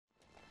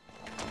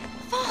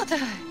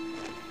Father!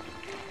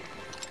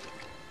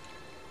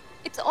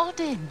 It's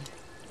Odin.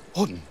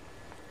 Odin?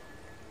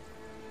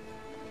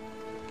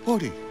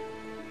 Odin?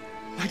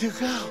 My dear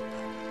girl,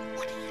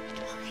 what are you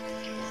doing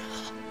here?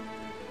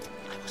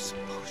 I was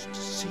supposed to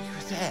see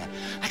you there.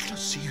 I cannot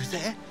see you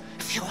there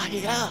if you are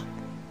here.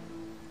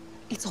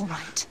 It's all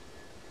right.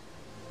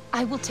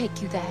 I will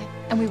take you there,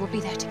 and we will be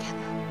there together.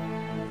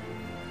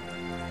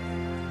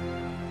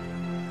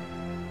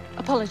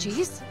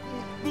 Apologies.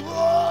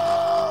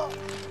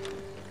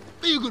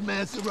 Be a good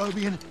man, Sir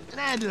Robian, and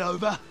hand it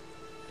over.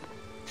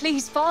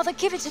 Please, Father,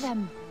 give it to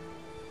them.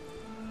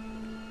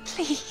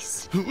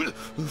 Please.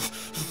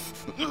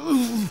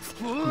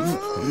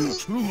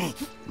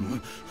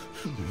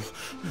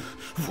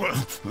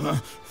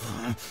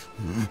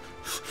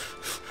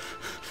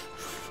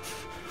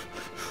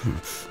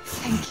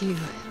 Thank you.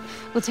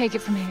 We'll take it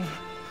from here.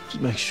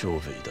 Just make sure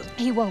that he doesn't.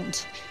 He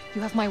won't.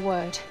 You have my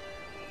word.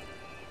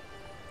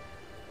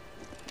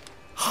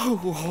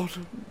 Oh,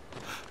 Odin.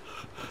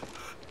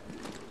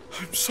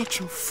 I'm such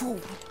a fool.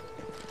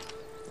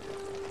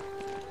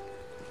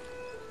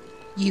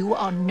 You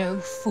are no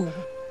fool.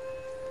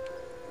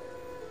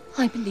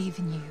 I believe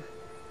in you.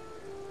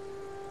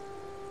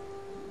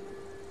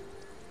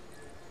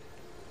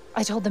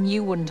 I told them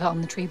you wouldn't harm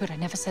the tree, but I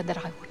never said that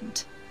I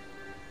wouldn't.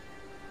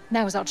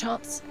 Now is our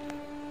chance.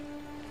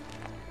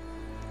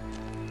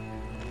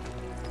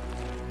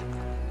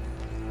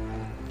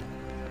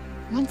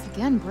 Once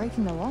again,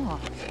 breaking the law.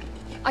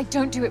 I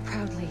don't do it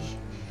proudly.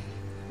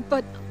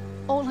 But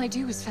all I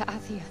do is for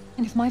Athia.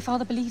 And if my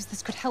father believes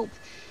this could help,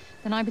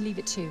 then I believe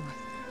it too.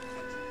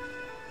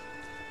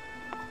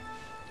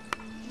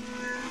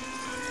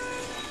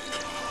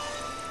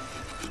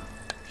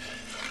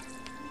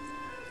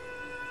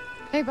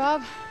 Hey,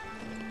 Bob.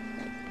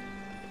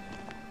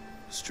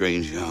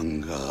 Strange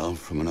young girl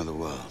from another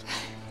world.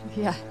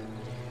 Yeah.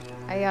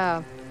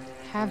 I,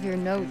 have your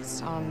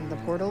notes on the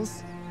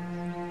portals.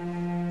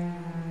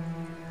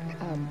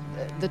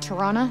 The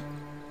Tirana?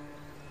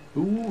 Oh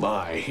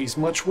my, he's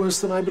much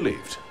worse than I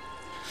believed.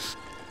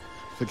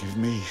 Forgive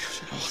me.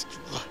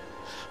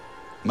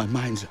 My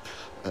mind's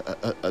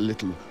a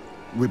little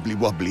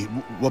wibbly-wobbly,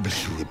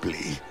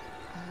 wobbly-wibbly.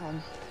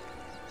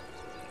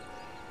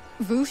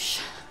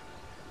 Voosh?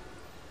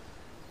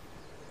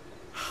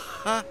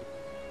 Ha!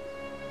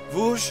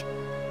 Whoosh!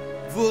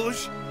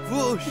 Whoosh!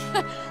 Whoosh!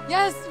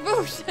 Yes,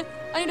 Voosh!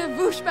 I need a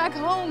Voosh back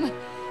home,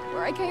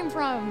 where I came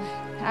from,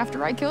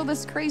 after I killed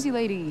this crazy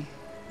lady.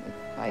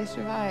 If I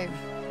survive.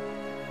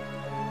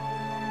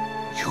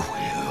 You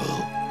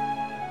will?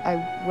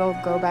 I will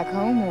go back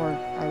home, or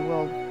I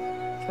will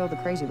kill the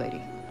crazy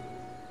lady.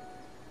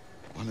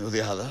 One or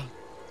the other.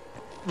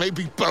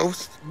 Maybe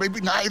both,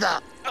 maybe neither.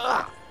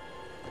 Ugh.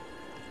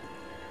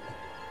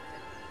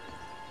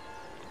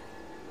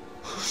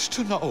 Who's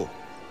to know?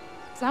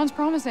 Sounds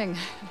promising.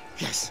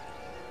 Yes.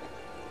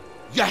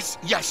 Yes,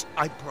 yes,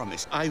 I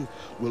promise. I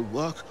will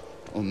work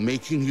on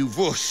making you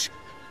whoosh.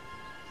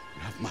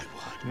 You have my word.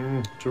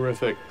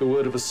 Terrific. The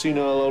word of a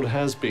senile old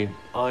has-been.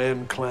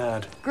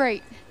 Ironclad.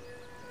 Great.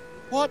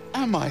 What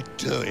am I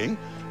doing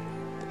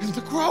in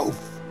the grove?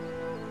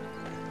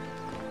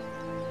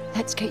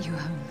 Let's get you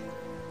home.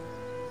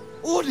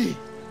 Audie!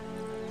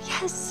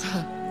 Yes.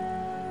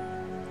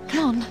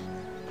 Come on.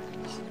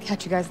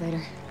 Catch you guys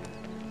later.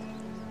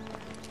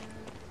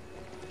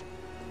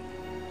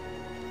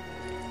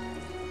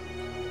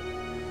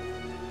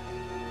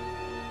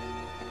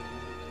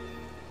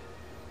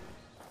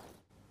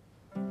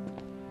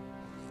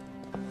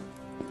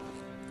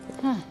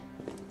 Huh.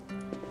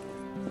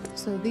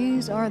 So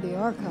these are the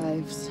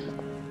archives.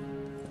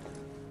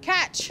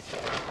 Catch!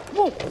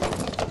 Whoa!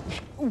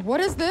 What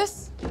is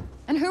this?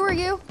 And who are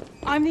you?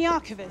 I'm the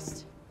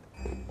archivist.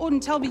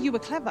 Auden told me you were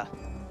clever.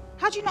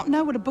 How do you not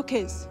know what a book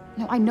is?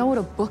 No, I know what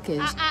a book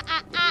is.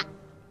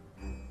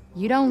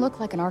 You don't look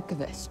like an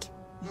archivist.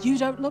 You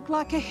don't look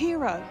like a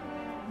hero.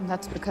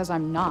 That's because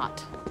I'm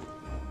not.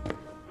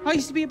 I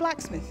used to be a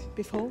blacksmith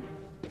before.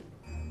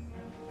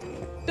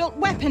 Built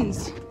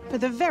weapons for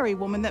the very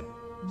woman that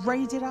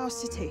raided our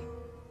city.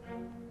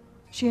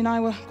 She and I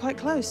were quite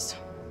close.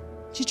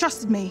 She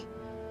trusted me,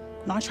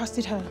 and I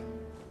trusted her.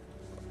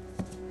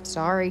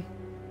 Sorry.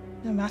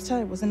 No matter,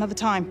 it was another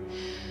time.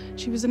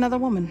 She was another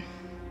woman,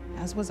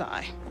 as was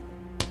I.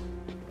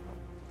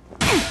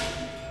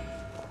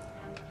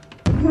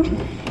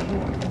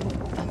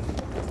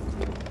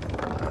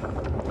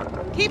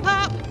 Keep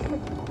up!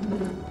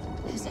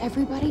 Is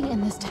everybody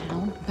in this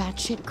town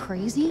batshit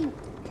crazy?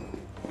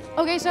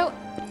 Okay, so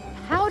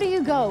how do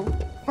you go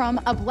from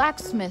a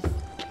blacksmith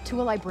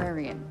to a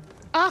librarian?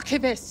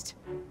 Archivist!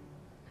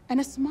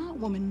 And a smart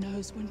woman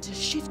knows when to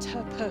shift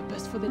her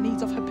purpose for the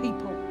needs of her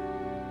people.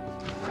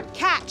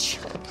 Catch!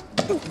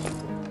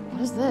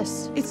 What is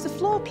this? It's the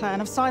floor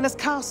plan of Silas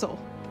Castle.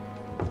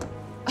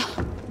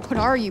 What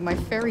are you, my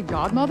fairy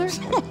godmother?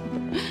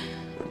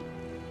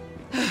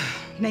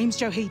 Name's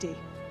Johidi.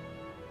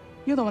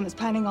 You're the one that's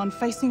planning on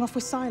facing off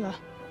with Sila.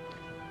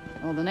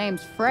 Well, the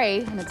name's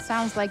Frey, and it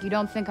sounds like you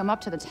don't think I'm up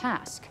to the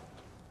task.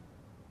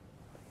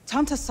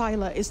 Tanta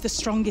Sila is the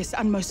strongest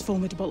and most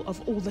formidable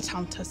of all the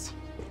Tantas.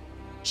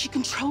 She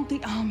controlled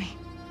the army,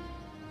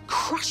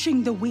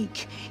 crushing the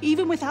weak,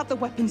 even without the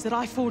weapons that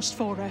I forged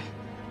for her.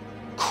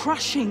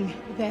 Crushing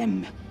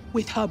them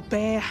with her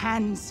bare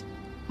hands.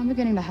 I'm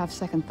beginning to have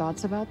second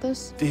thoughts about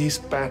this. This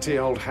batty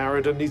old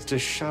harridan needs to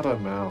shut her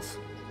mouth.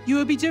 You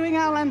would be doing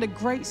our land a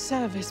great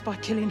service by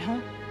killing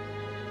her.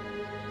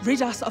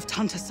 Rid us of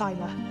Tanta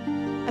Sila,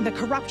 and the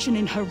corruption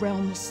in her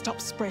realm will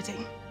stop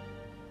spreading.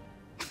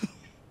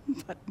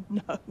 But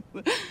no.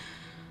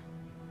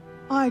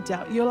 I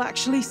doubt you'll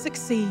actually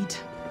succeed.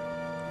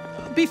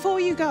 Before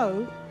you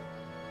go,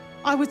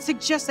 I would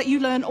suggest that you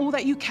learn all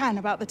that you can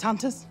about the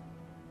Tantas.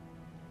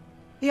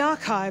 The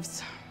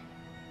archives,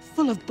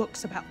 full of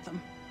books about them.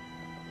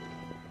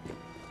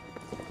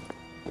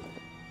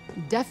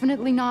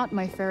 Definitely not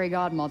my fairy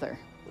godmother.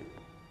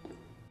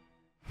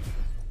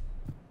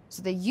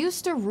 So they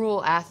used to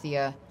rule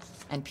Athia,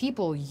 and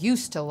people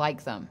used to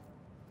like them.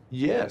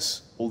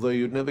 Yes, although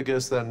you'd never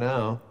guess that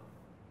now.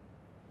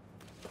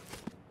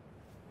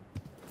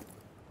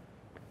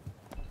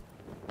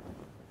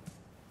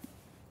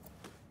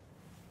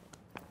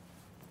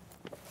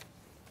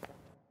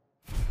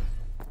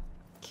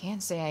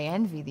 Can't say I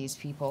envy these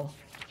people.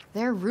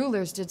 Their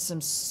rulers did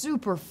some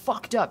super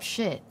fucked up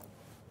shit.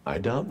 I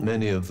doubt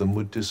many of them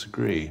would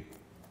disagree.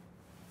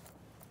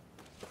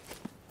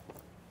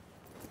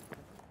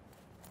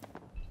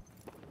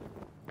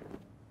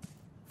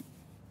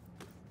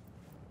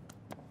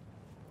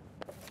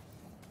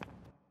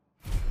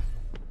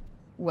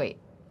 Wait,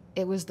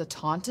 it was the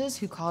Tantas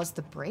who caused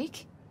the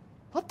break?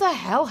 What the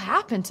hell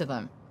happened to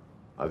them?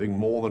 I think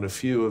more than a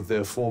few of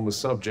their former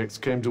subjects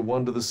came to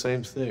wonder the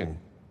same thing.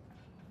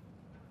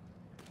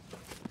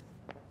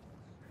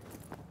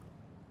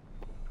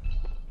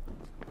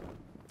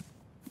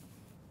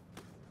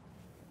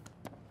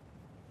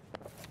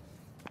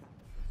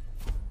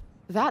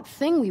 That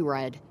thing we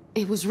read,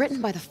 it was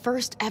written by the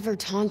first ever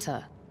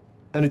Tanta.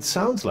 And it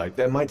sounds like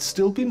there might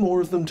still be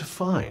more of them to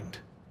find.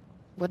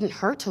 Wouldn't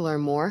hurt to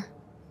learn more.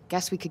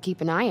 Guess we could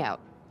keep an eye out.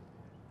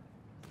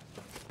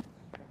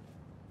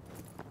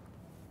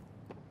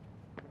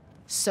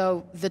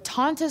 So, the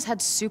Tantas had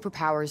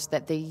superpowers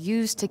that they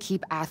used to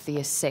keep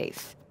Athia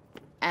safe.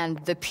 And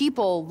the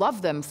people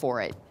loved them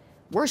for it.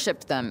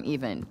 Worshipped them,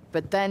 even.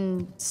 But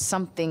then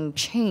something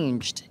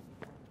changed.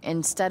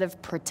 Instead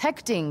of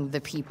protecting the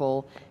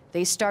people,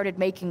 they started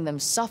making them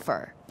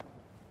suffer.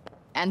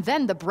 And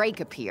then the break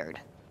appeared.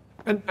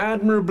 An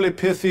admirably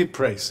pithy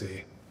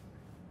précis.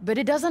 But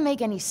it doesn't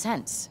make any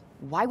sense.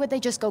 Why would they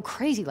just go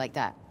crazy like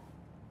that?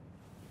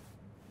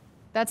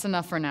 That's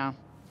enough for now.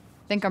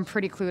 Think I'm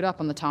pretty clued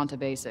up on the Tanta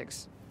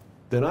basics.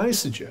 Then I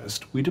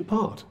suggest we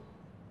depart.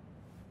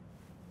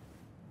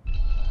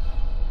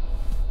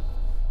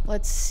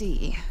 Let's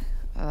see.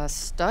 A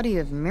study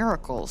of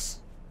miracles.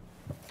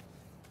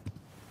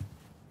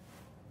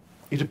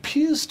 It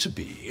appears to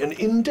be an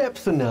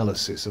in-depth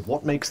analysis of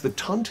what makes the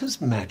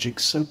Tanta's magic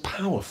so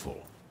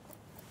powerful.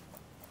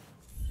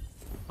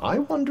 I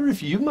wonder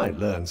if you might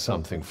learn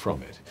something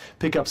from it.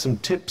 Pick up some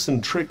tips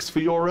and tricks for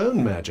your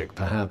own magic,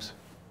 perhaps.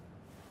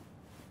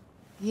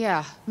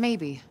 Yeah,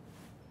 maybe.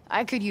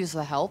 I could use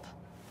the help.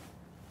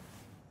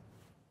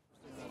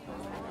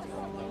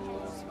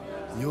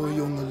 You're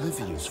young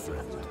Olivia's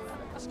friend.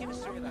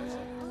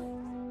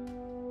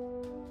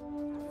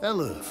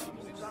 Elif,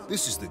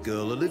 this is the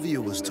girl Olivia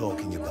was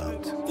talking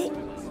about.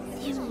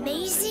 The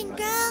amazing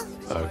girl?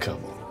 Oh,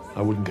 come on.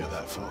 I wouldn't go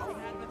that far.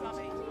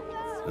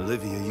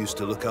 Olivia used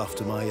to look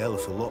after my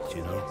elf a lot,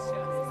 you know.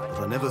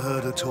 But I never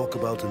heard her talk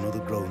about another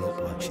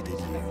grown-up like she did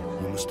you.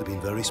 You must have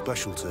been very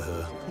special to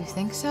her. You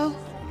think so?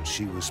 And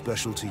she was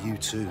special to you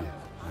too,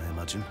 I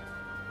imagine.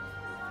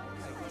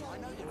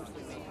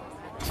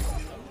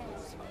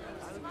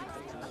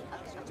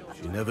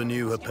 She never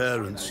knew her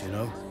parents, you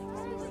know.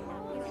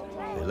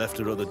 They left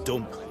her at the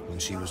dump when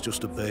she was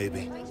just a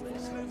baby.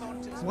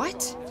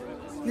 What?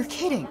 You're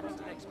kidding.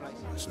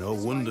 It's no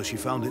wonder she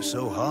found it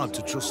so hard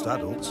to trust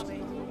adults.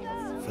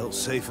 Felt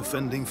safe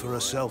offending for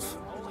herself.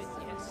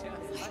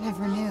 I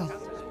never knew.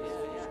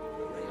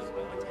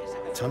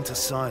 Tanta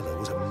Sila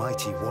was a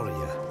mighty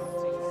warrior.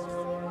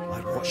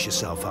 I'd watch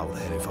yourself out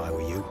there if I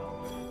were you.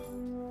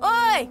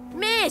 Oi,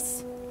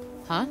 miss!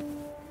 Huh?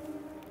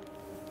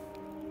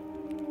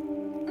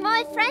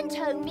 My friend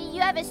told me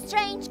you have a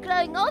strange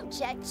glowing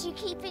object you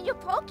keep in your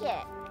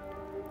pocket.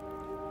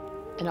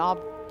 An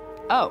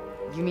Oh,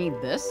 you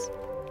mean this?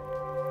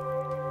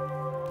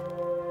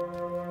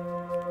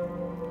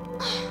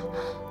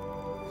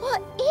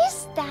 What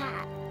is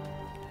that?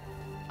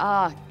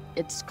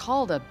 It's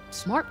called a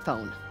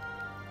smartphone.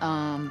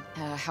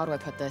 How do I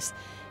put this?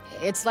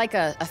 It's like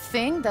a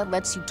thing that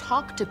lets you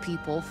talk to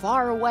people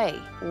far away,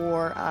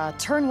 or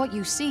turn what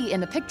you see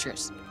into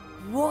pictures.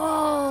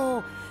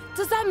 Whoa!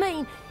 Does that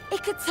mean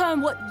it could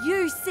turn what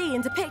you see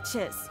into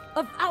pictures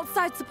of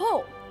outside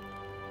support?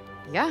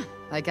 Yeah,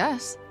 I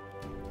guess.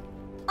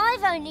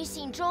 I've only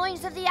seen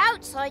drawings of the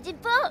outside in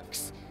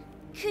books.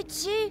 Could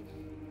you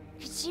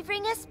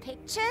bring us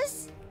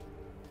pictures?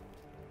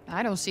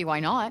 I don't see why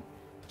not.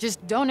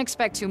 Just don't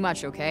expect too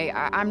much, okay?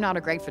 I'm not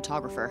a great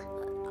photographer.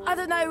 I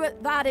don't know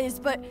what that is,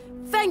 but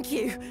thank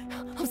you.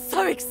 I'm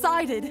so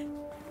excited.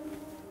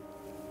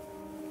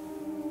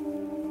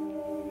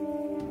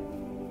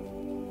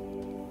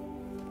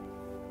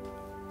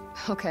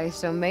 Okay,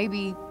 so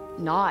maybe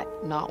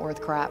not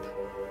worth crap.